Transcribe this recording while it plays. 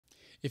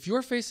If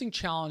you're facing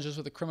challenges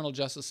with the criminal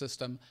justice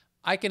system,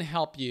 I can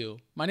help you.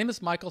 My name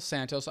is Michael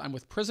Santos. I'm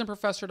with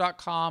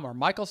prisonprofessor.com or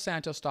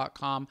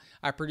michaelsantos.com.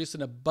 I produce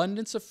an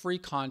abundance of free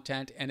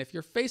content, and if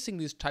you're facing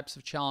these types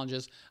of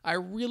challenges, I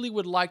really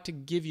would like to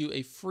give you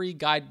a free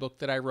guidebook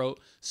that I wrote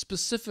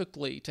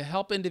specifically to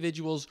help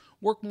individuals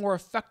work more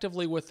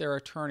effectively with their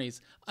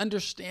attorneys,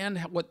 understand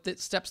what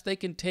steps they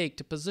can take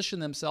to position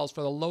themselves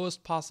for the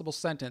lowest possible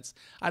sentence.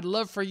 I'd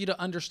love for you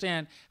to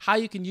understand how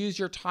you can use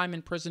your time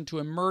in prison to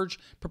emerge,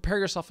 prepare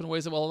yourself in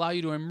ways that will allow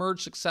you to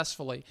emerge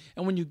successfully.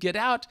 And when you get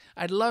out,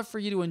 I'd love for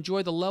you to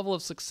enjoy the level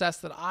of success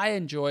that I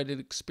enjoyed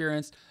and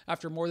experienced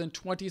after more than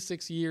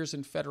 26 years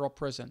in federal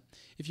prison.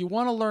 If you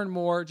want to learn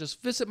more,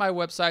 just visit my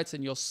websites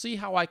and you'll see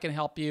how I can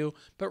help you.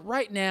 But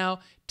right now,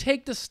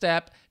 take the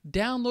step,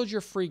 download your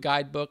free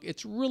guidebook.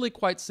 It's really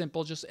quite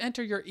simple. Just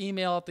enter your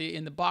email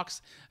in the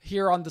box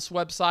here on this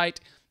website,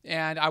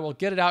 and I will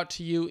get it out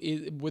to you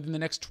within the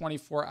next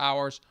 24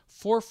 hours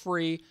for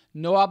free,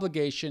 no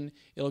obligation.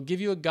 It'll give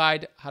you a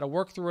guide how to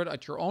work through it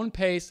at your own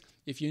pace.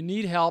 If you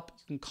need help,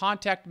 you can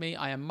contact me.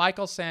 I am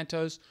Michael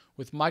Santos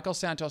with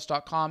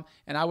michaelsantos.com,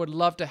 and I would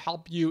love to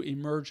help you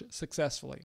emerge successfully.